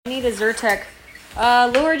I need a Zyrtec.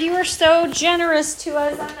 Lord, you are so generous to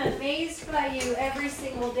us. I'm amazed by you every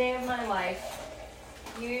single day of my life.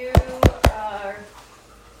 You are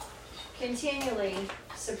continually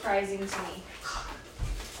surprising to me.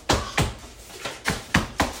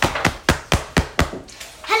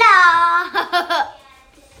 Hello!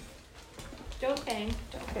 Don't bang.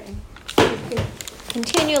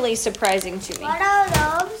 Continually surprising to me. What are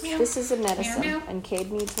those? This is a medicine, and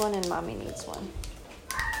Cade needs one, and Mommy needs one.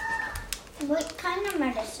 What kind of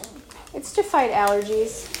medicine? It's to fight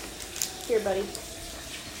allergies. Here, buddy.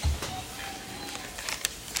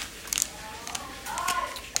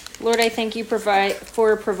 Lord, I thank you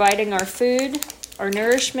for providing our food, our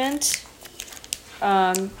nourishment,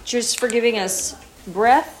 just for giving us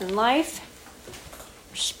breath and life,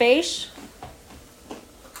 space.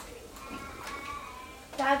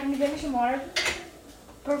 Dad, can you give me some water?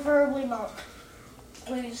 Preferably milk,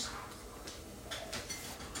 please.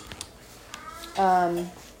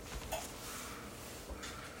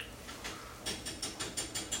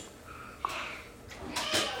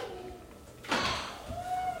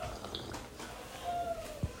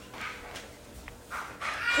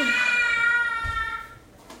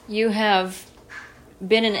 You have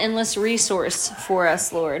been an endless resource for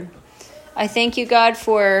us, Lord. I thank you, God,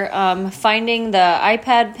 for finding the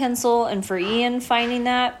iPad pencil and for Ian finding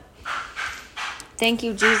that. Thank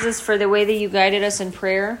you, Jesus, for the way that you guided us in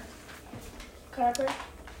prayer. Can I pray?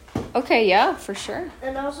 Okay, yeah, for sure.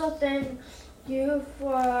 And also thank you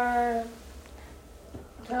for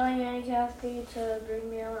telling Annie Kathy to bring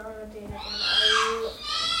me out on a date again.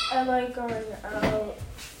 I like going out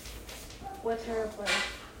with her play.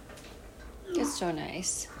 It's so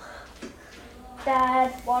nice.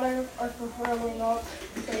 Dad, water or preferably milk,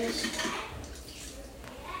 please.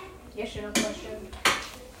 Yes or no question.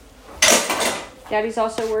 Daddy's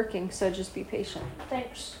also working, so just be patient.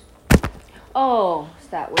 Thanks. Oh,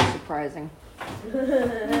 that was surprising.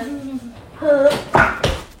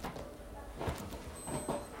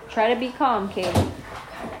 Try to be calm, Kate.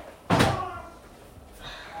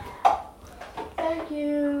 Thank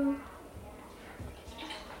you.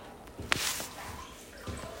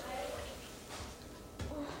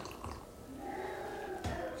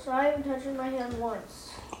 So I haven't touched my hand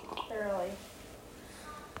once, thoroughly.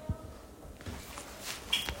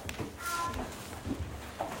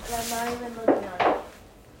 And I'm not even looking at it.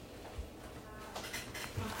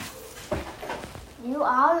 You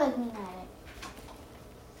are looking at it.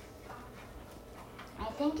 I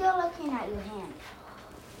think you're looking at your hand.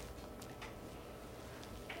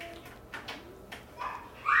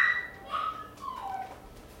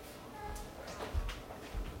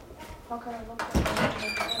 How can I look at it?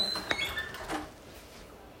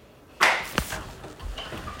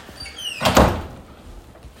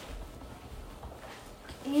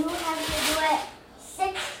 You have to do it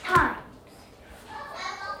 6 times.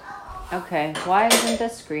 Okay, why isn't the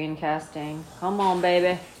screencasting? Come on,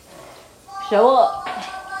 baby. Show up.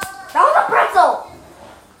 That was a pretzel!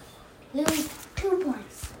 Lose 2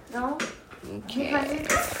 points. No? Okay.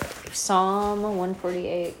 Psalm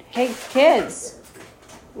 148. Hey, kids.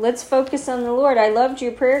 Let's focus on the Lord. I loved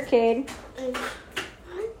your prayer, Cade.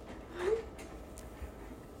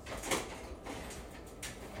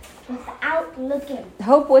 Without looking.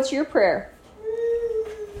 Hope, what's your prayer?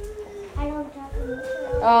 I don't have to look.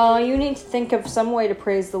 Oh, you need to think of some way to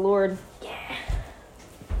praise the Lord. Yeah.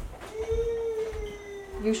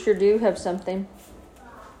 You sure do have something.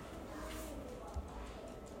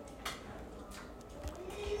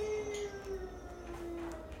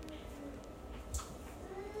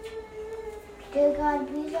 Dear God,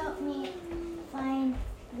 please help me find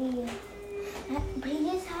the...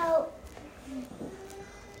 Please help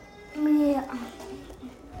me...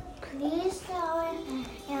 Please tell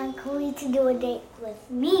Aunt Chloe to do a date with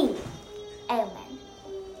me. Amen.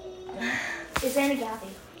 It's Annie Kathy.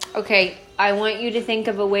 Okay, I want you to think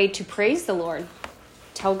of a way to praise the Lord.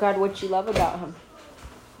 Tell God what you love about him.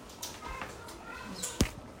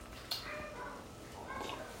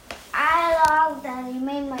 I love that he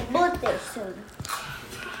made my birthday soon.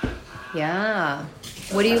 Yeah.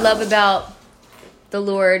 What do you love about the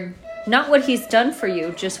Lord? Not what he's done for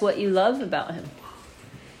you, just what you love about him.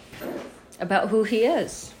 About who he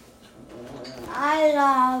is. I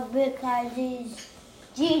love because he's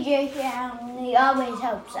DJ family always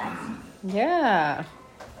helps us. Yeah.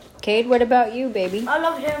 Cade, what about you, baby? I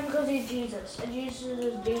love him because he's Jesus. And Jesus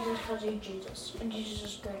is Jesus because he's Jesus. And Jesus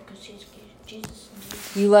is good because he's Jesus and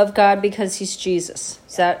Jesus. You love God because he's Jesus.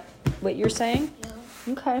 Is that what you're saying?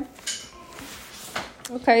 Yeah. Okay.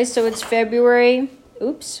 Okay, so it's February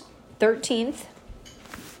 13th.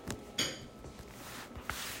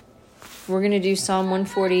 We're going to do Psalm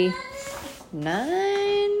 149.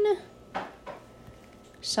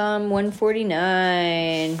 Psalm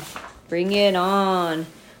 149. Bring it on.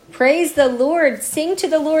 Praise the Lord. Sing to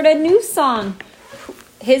the Lord a new song.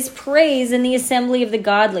 His praise in the assembly of the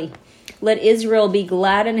godly. Let Israel be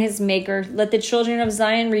glad in his maker. Let the children of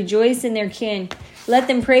Zion rejoice in their king. Let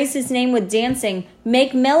them praise his name with dancing.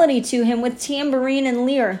 Make melody to him with tambourine and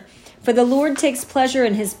lyre. For the Lord takes pleasure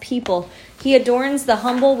in his people. He adorns the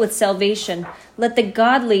humble with salvation. Let the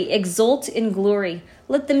godly exult in glory.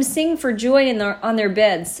 Let them sing for joy on their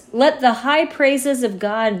beds. Let the high praises of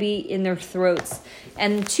God be in their throats,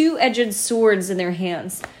 and two-edged swords in their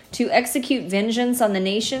hands, to execute vengeance on the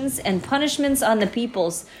nations and punishments on the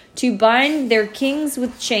peoples, to bind their kings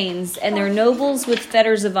with chains and their nobles with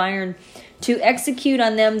fetters of iron, to execute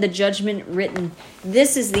on them the judgment written.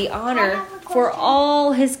 This is the honor for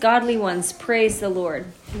all his godly ones. Praise the Lord.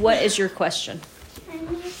 What is your question? I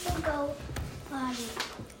need to go potty.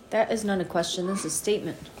 That is not a question. This is a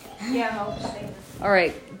statement. Yeah, I'll say that. All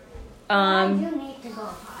right. I do need to go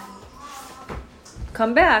potty.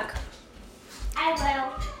 Come back. I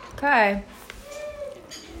will. Okay.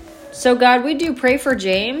 So God, we do pray for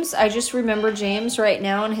James. I just remember James right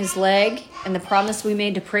now and his leg and the promise we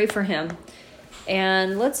made to pray for him.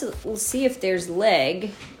 And we'll see if there's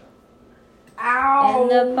leg Ow. in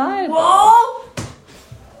the Bible. Whoa!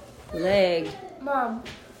 Leg. Mom.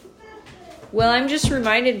 Well, I'm just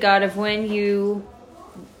reminded, God, of when you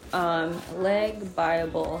leg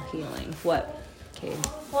Bible healing. What? Okay.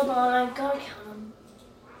 Hold on, I gotta count them.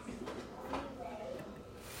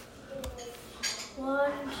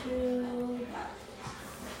 1, 2.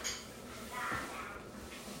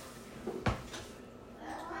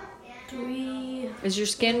 3. Is your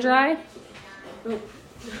skin dry?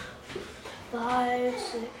 5,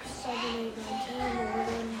 6, 7, 8, 9,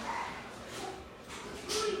 10,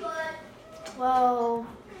 11, 12,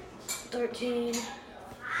 13,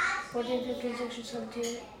 14, 15, 16,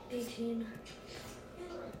 17, 18,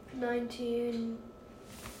 19.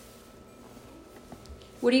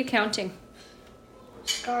 What are you counting?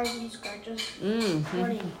 Scars and scratches.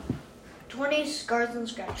 20 scars and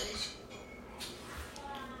scratches.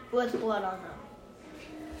 With blood on them.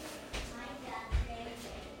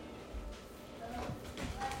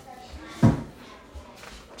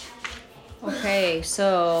 Okay,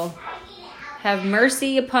 so have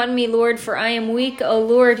mercy upon me, Lord, for I am weak. O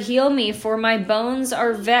Lord, heal me, for my bones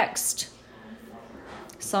are vexed.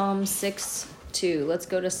 Psalm 6:2. Let's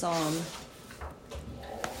go to Psalm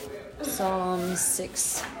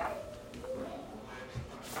 6.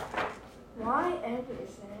 Why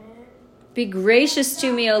everything? Be gracious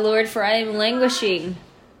to me, O Lord, for I am languishing.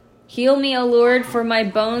 Heal me, O Lord, for my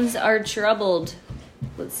bones are troubled.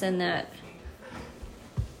 Let's send that.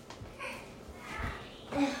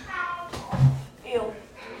 Ew.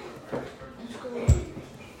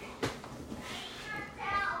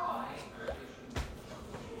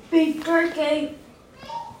 Beef turkey.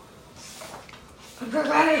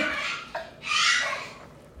 Turkey.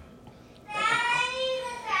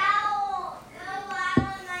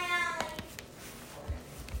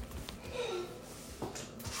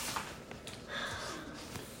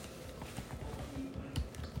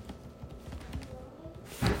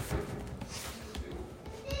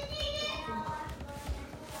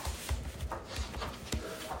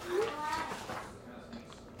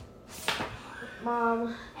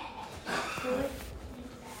 Mom.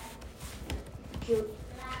 Cute.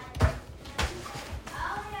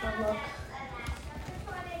 Look.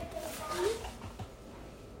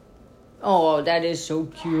 Oh, that is so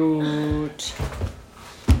cute.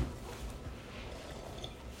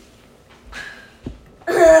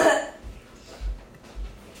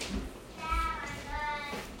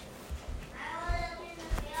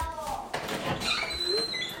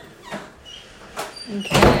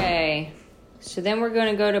 Okay. So then we're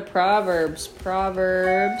going to go to Proverbs.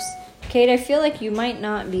 Kate, I feel like you might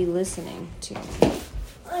not be listening to me.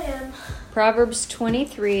 I am. Proverbs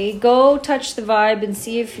 23. Go touch the vibe and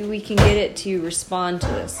see if we can get it to respond to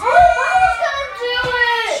this. Mama's gonna do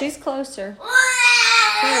it. She's closer.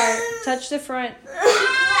 Here, touch the front.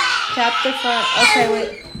 Tap the front. Okay,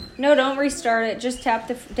 wait. No, don't restart it. Just tap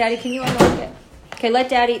the... Daddy, can you unlock it? Okay, let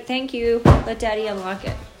Daddy... Thank you. Let Daddy unlock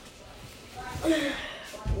it.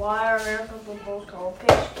 Why are American footballs called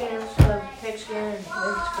pigskins? Because pigskin and pigskin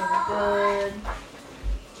are good.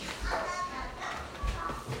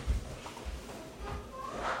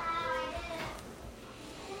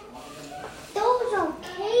 Those are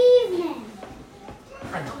cavemen.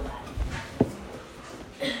 I know that.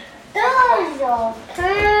 Those are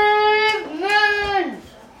cavemen.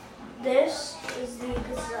 This is the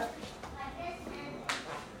Gazette.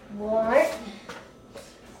 What?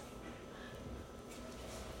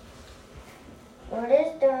 What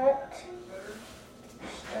is that?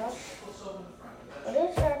 Stuff. What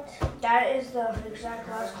is that? That is the exact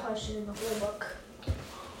last question in the whole book.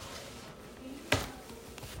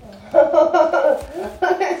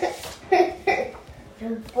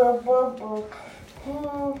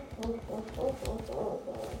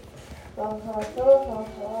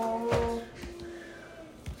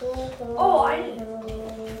 Oh, I need.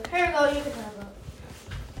 Here you go. You can have it.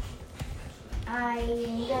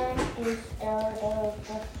 I'm going to start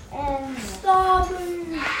over and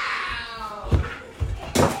Strawberry.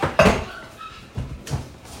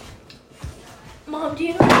 Mom, do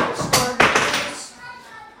you know what a starbird is?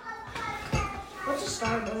 What's a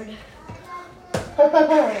starbird?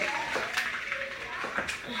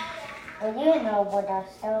 Well, you know what a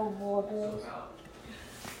snowboard is.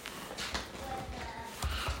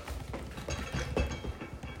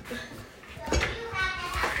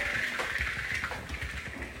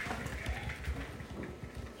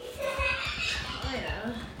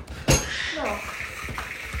 No.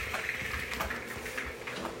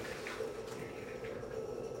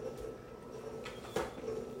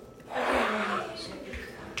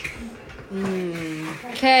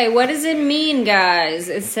 Okay, what does it mean, guys?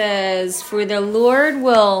 It says, for the Lord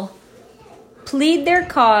will plead their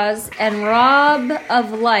cause and rob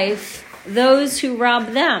of life those who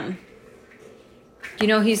rob them. You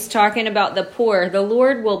know, he's talking about the poor. The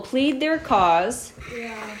Lord will plead their cause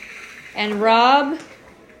and rob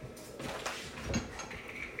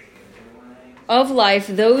of life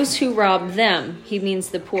those who rob them. He means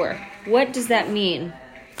the poor. What does that mean?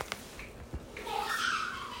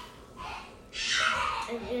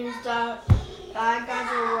 It is that bad guys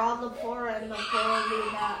will rob the poor and the poor will be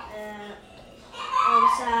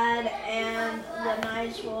sad, and the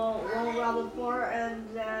nice will rob the poor, and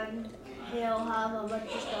then he'll have a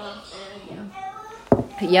bunch of stuff. And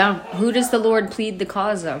Yeah, who does the Lord plead the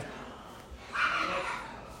cause of?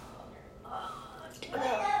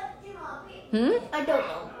 I don't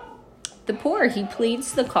know. The poor. He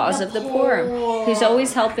pleads the cause of the poor. He's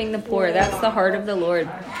always helping the poor. That's the heart of the Lord.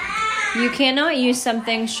 You cannot use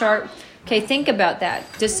something sharp. Okay, think about that.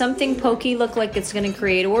 Does something pokey look like it's going to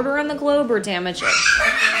create order on the globe or damage it?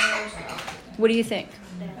 What do you think?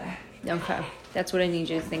 Okay, that's what I need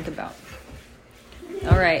you to think about.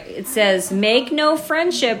 All right, it says, make no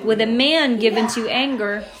friendship with a man given to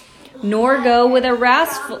anger, nor go with a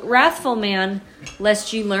wrathful man,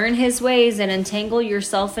 lest you learn his ways and entangle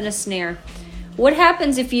yourself in a snare. What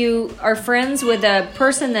happens if you are friends with a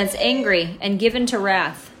person that's angry and given to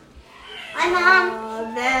wrath? Hi,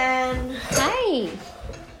 Mom. Then Hi.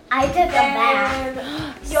 I took a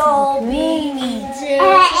bath. you'll be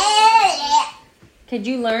Could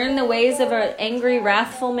you learn the ways of an angry,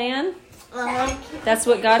 wrathful man? That's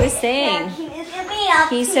what God is saying.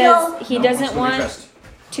 He says he doesn't want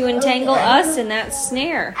to entangle us in that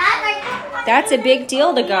snare. That's a big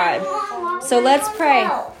deal to God. So let's pray.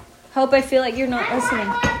 Hope, I feel like you're not listening.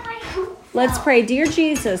 Let's pray. Dear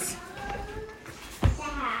Jesus.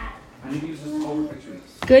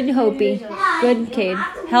 Good Hopi. Good Cade.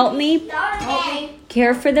 Help me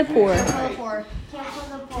care for the poor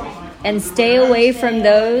and stay away from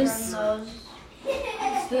those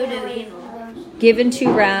given to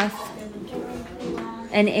wrath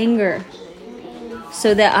and anger,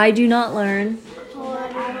 so that I do not learn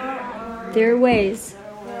their ways.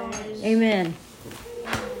 Amen.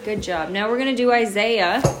 Good job. Now we're going to do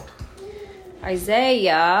Isaiah.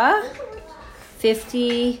 Isaiah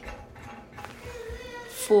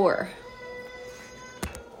 54.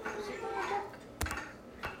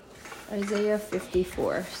 Isaiah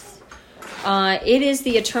 54. It is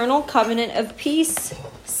the eternal covenant of peace.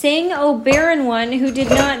 Sing, O barren one who did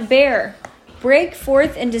not bear. Break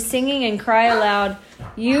forth into singing and cry aloud,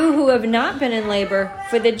 you who have not been in labor.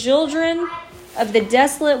 For the children of the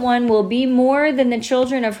desolate one will be more than the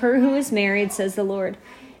children of her who is married, says the Lord.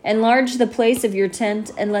 Enlarge the place of your tent,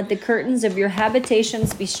 and let the curtains of your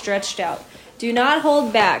habitations be stretched out. Do not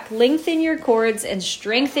hold back. Lengthen your cords and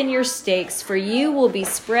strengthen your stakes, for you will be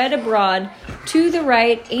spread abroad to the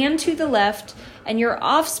right and to the left, and your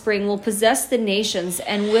offspring will possess the nations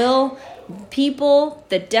and will people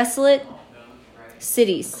the desolate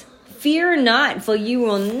cities. Fear not, for you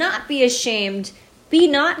will not be ashamed. Be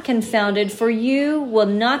not confounded, for you will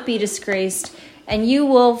not be disgraced. And you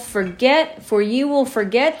will forget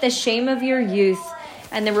the shame of your youth,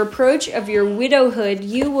 and the reproach of your widowhood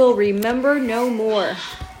you will remember no more.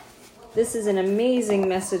 This is an amazing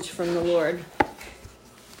message from the Lord.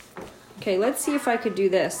 Okay, let's see if I could do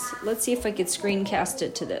this. Let's see if I could screencast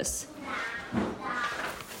it to this.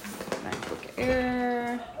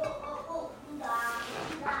 error.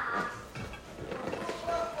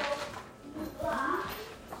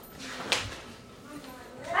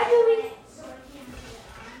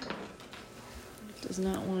 Does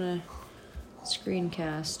not want to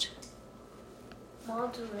screencast.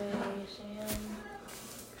 Monterey, Sam,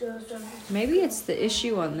 Joseph. Maybe it's the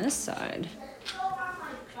issue on this side.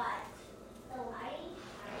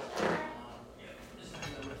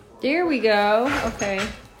 There we go. Okay.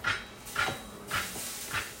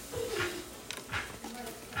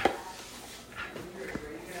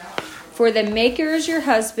 For the Maker is your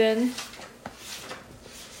husband.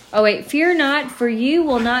 Oh wait, fear not, for you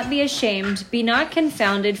will not be ashamed. Be not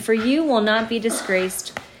confounded, for you will not be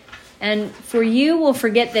disgraced. And for you will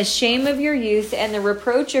forget the shame of your youth, and the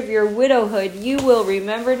reproach of your widowhood you will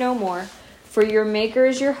remember no more. For your Maker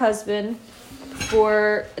is your husband,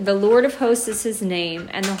 for the Lord of hosts is his name,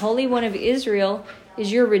 and the Holy One of Israel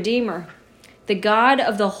is your Redeemer. The God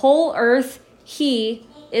of the whole earth, he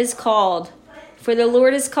is called. For the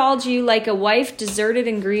Lord has called you like a wife deserted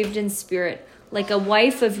and grieved in spirit, like a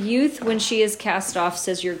wife of youth when she is cast off,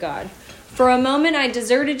 says your God. For a moment I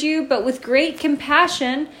deserted you, but with great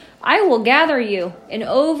compassion I will gather you. In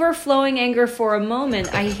overflowing anger for a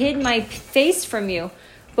moment I hid my face from you,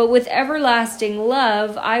 but with everlasting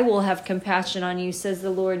love I will have compassion on you, says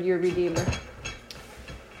the Lord your Redeemer.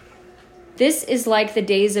 This is like the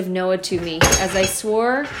days of Noah to me, as I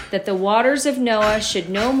swore that the waters of Noah should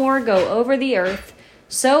no more go over the earth.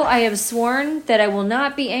 So I have sworn that I will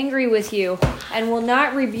not be angry with you and will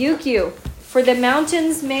not rebuke you. For the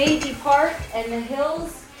mountains may depart and the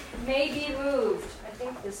hills may be moved. I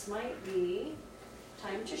think this might be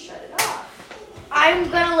time to shut it off. I'm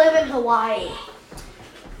gonna live in Hawaii.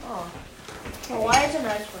 Oh. Hawaii is a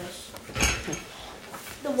nice place.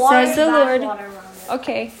 The water Says the Lord. water around it.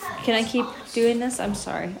 Okay, can I keep doing this? I'm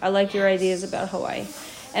sorry. I like your ideas about Hawaii.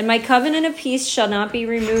 And my covenant of peace shall not be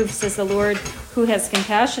removed, says the Lord, who has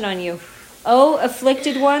compassion on you. O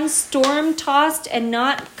afflicted one, storm-tossed and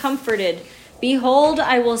not comforted, behold,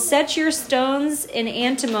 I will set your stones in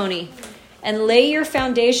antimony and lay your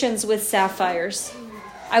foundations with sapphires.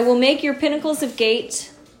 I will make your pinnacles of agate.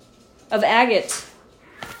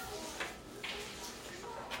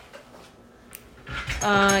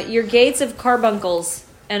 Your gates of carbuncles,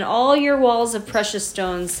 and all your walls of precious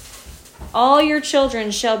stones. All your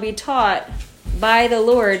children shall be taught by the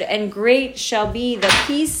Lord, and great shall be the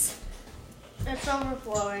peace It's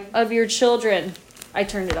overflowing. of your children. I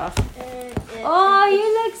turned it off. Oh,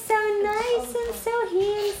 you look so nice and so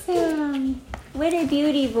handsome. What a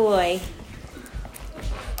beauty boy.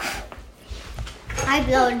 I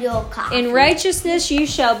blowed your coffee. In righteousness you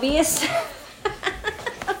shall be established.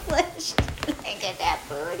 Look at that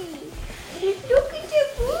booty. Look at the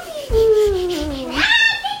booty.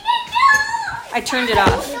 I turned it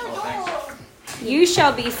off. You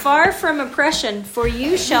shall be far from oppression, for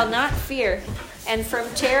you shall not fear, and from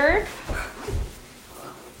terror,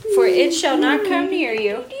 for it shall not come near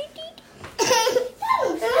you. It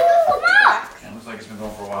looks like it's been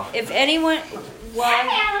going for a while. If anyone, well,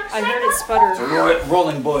 I heard it sputter. It's a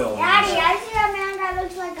rolling boil. Daddy, I see a man that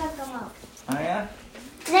looks like a come Oh yeah?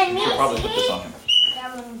 Let You me should probably put this on him.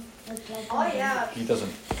 That one looks like Oh yeah. He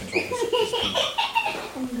doesn't control his speed.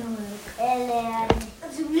 Alien.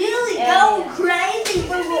 It's really Alien. go crazy.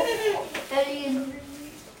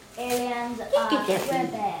 Aliens are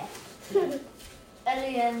creepy.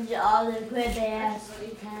 Aliens are the creepiest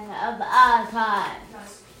of all time.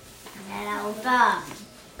 Hello, Bob.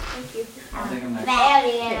 Thank you. I'll take him next.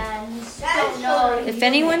 Aliens don't know. If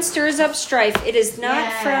anyone stirs up strife, it is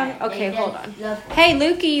not from... Okay, hold on. Hey,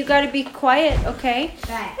 Lukey, you got to be quiet, okay?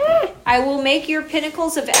 Right. I will make your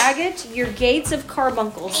pinnacles of agate, your gates of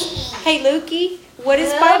carbuncles. Hey, Lukey, what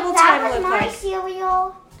does Bible time look like?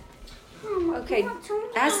 Cereal. Okay,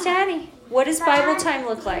 ask Daddy. What does Bible time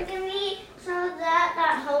look like? Give me some of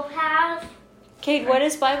that Hope has. Kate, what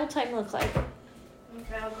does Bible time look like?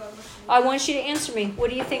 I want you to answer me. What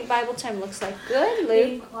do you think Bible time looks like? Good,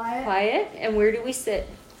 Luke. Quiet. And where do we sit?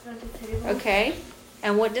 Okay.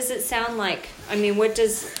 And what does it sound like? I mean, what's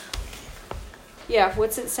it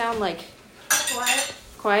sound like? Quiet.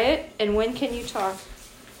 Quiet. And when can you talk?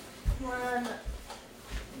 When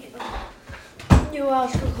you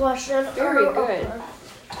ask a question. Very good.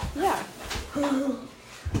 Yeah.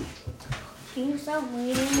 You stop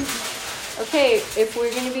reading. Okay, if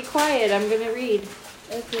we're going to be quiet, I'm going to read.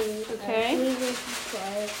 Okay. Okay. Please be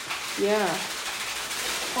quiet. Yeah.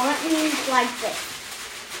 What means like this?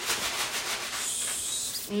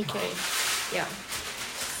 Okay. Yeah.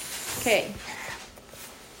 Okay.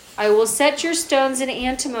 I will set your stones in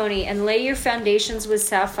antimony and lay your foundations with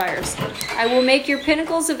sapphires. I will make your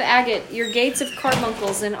pinnacles of agate, your gates of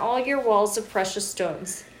carbuncles, and all your walls of precious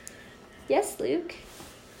stones. Yes, Luke?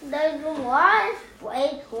 Does the walls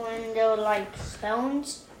break when they're like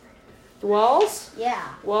stones? The walls?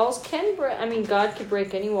 Yeah. Walls can break. I mean, God could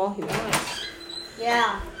break any wall he wants.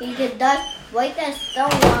 Yeah. He could just break a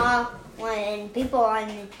stone wall when people are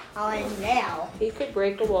in jail. He could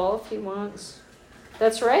break a wall if he wants.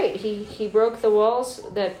 That's right. He broke the walls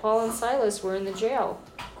that Paul and Silas were in the jail.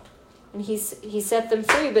 And he set them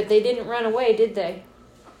free, but they didn't run away, did they?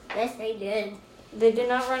 Yes, they did. They did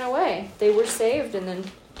not run away. They were saved. And then,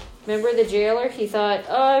 remember the jailer? He thought,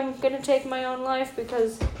 oh, I'm going to take my own life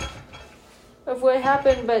because of what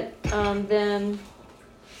happened. But then...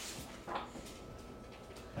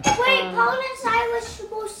 Wait, Paul and Silas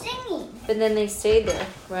were singing. But then they stayed there,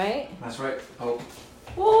 right? That's right. Oh.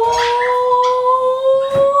 We're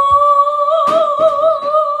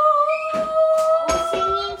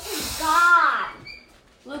singing to God.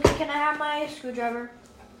 Luke, can I have my screwdriver?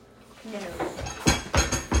 No.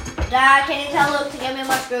 Dad, can you tell Luke to give me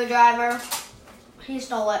my screwdriver? He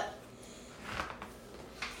stole it.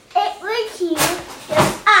 It was you,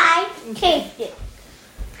 and I taped it.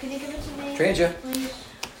 Can you give it to me? Trade ya. Please.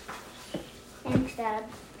 Thanks, Dad.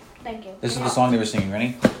 Thank you. This is the song they were singing.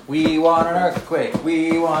 Ready? We want an earthquake.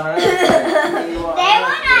 We want an earthquake. We want They an were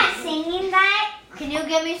earthquake. not singing that. Can you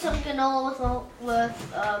give me some canola with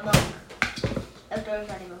milk? If there's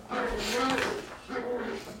any milk.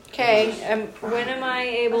 Okay, when am I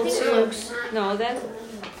able I think to... Luke's. No, that...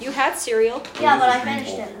 You had cereal. Yeah, but I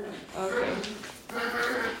finished it. Okay.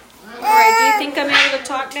 Alright, do you think I'm able to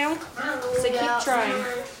talk now? So keep trying.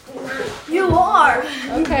 You are.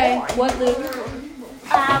 Okay, what, Luke?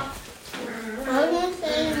 We're going to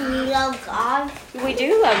say we love God. We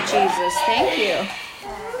do love Jesus. Thank you.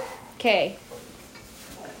 Okay.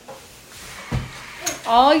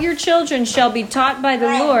 All your children shall be taught by the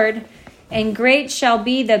Lord, and great shall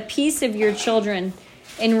be the peace of your children.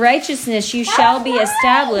 In righteousness you shall be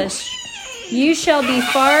established. You shall be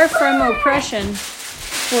far from oppression,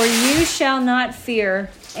 for you shall not fear,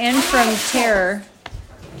 and from terror,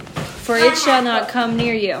 for it shall not come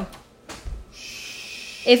near you.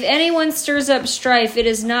 If anyone stirs up strife, it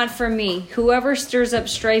is not from me. Whoever stirs up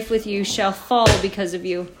strife with you shall fall because of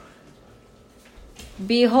you.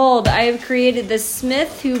 Behold, I have created the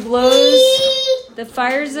smith who blows the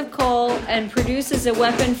fires of coal and produces a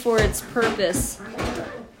weapon for its purpose.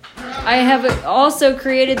 I have also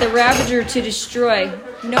created the ravager to destroy.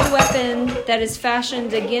 No weapon that is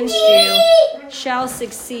fashioned against you shall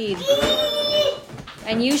succeed.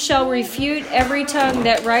 And you shall refute every tongue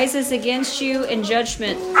that rises against you in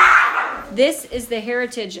judgment. This is the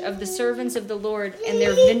heritage of the servants of the Lord, and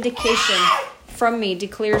their vindication from me,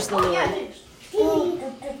 declares the Lord.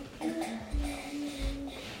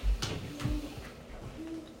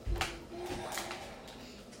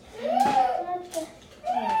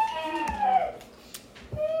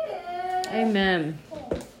 Amen.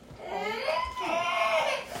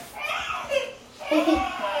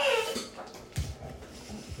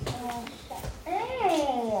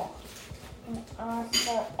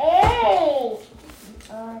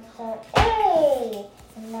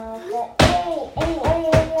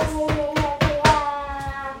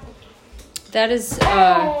 That is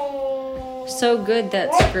so good,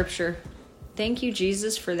 that scripture. Thank you,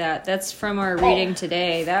 Jesus, for that. That's from our reading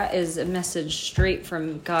today. That is a message straight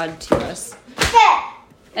from God to us.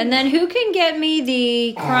 And then who can get me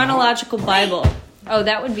the chronological Bible? Oh,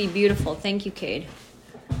 that would be beautiful. Thank you, Cade.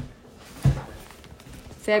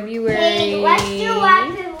 February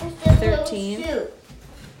 13th.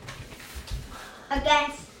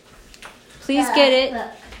 Against. Please get it.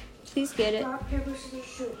 Please get it. Rock, paper, scissors,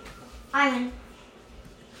 shoot. Iron.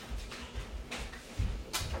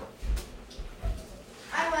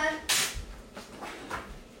 I went.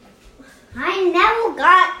 I never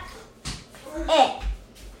got it.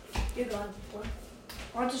 You're gone.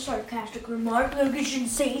 That's a sarcastic remark. Luke, you shouldn't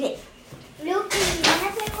say it. Luke, you want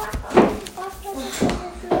to play rock, paper, scissors,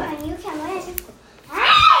 shoot, and you can win.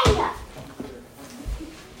 Hey!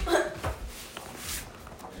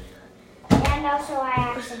 And also,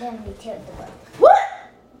 I accidentally killed the book. What?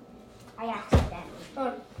 I accidentally.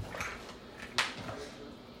 Oh,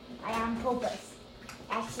 I on purpose.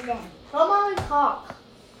 Accident. come on and talk.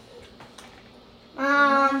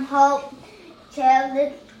 Hope killed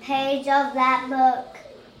the page of that book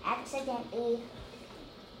accidentally.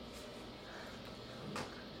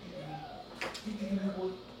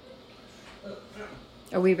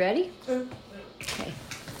 Are we ready? Okay.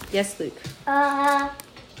 Yes, Luke.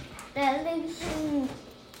 Revelation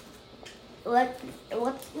What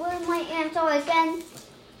were my answer again?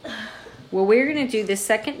 Well, we're going to do the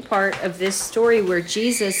second part of this story where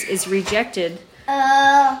Jesus is rejected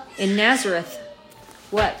in Nazareth.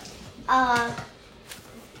 What?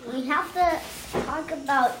 We have to talk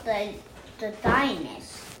about the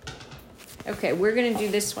dryness. Okay, we're going to do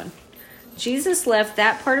this one. Jesus left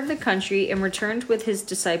that part of the country and returned with his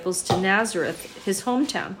disciples to Nazareth, his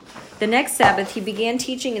hometown. The next Sabbath, he began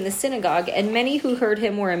teaching in the synagogue, and many who heard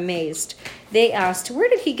him were amazed. They asked, "Where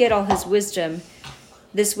did he get all his wisdom,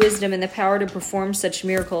 this wisdom and the power to perform such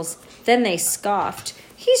miracles?" Then they scoffed.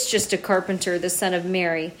 "He's just a carpenter, the son of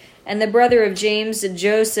Mary, and the brother of James and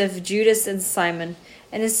Joseph, Judas and Simon.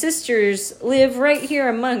 And his sisters live right here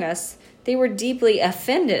among us." They were deeply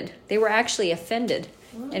offended. They were actually offended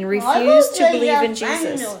and refused to believe in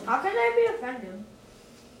Jesus. How can I be offended?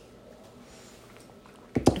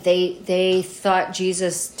 They thought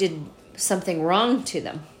Jesus did something wrong to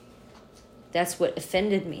them. That's what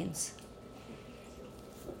offended means.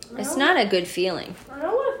 It's not a good feeling. I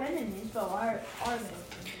know what offended means, but why are they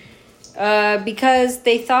offended? Because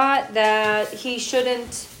they thought that he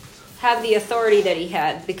shouldn't have the authority that he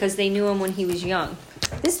had because they knew him when he was young.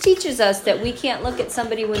 This teaches us that we can't look at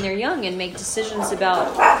somebody when they're young and make decisions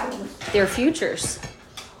about their futures.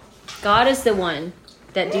 God is the one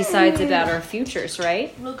that decides about our futures,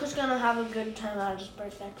 right? Luke is gonna have a good time at his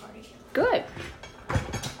birthday party. Good.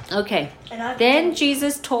 Okay. And Then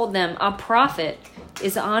Jesus told them, "A prophet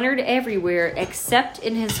is honored everywhere except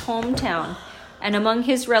in his hometown and among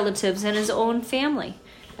his relatives and his own family."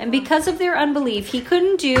 And because of their unbelief, he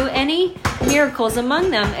couldn't do any miracles among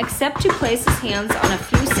them except to place his hands on a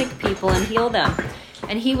few sick people and heal them.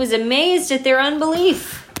 And he was amazed at their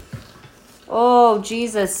unbelief. Oh,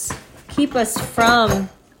 Jesus, keep us from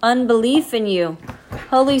unbelief in you.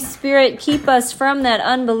 Holy Spirit, keep us from that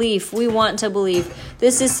unbelief. We want to believe.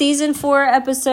 This is season 4, episode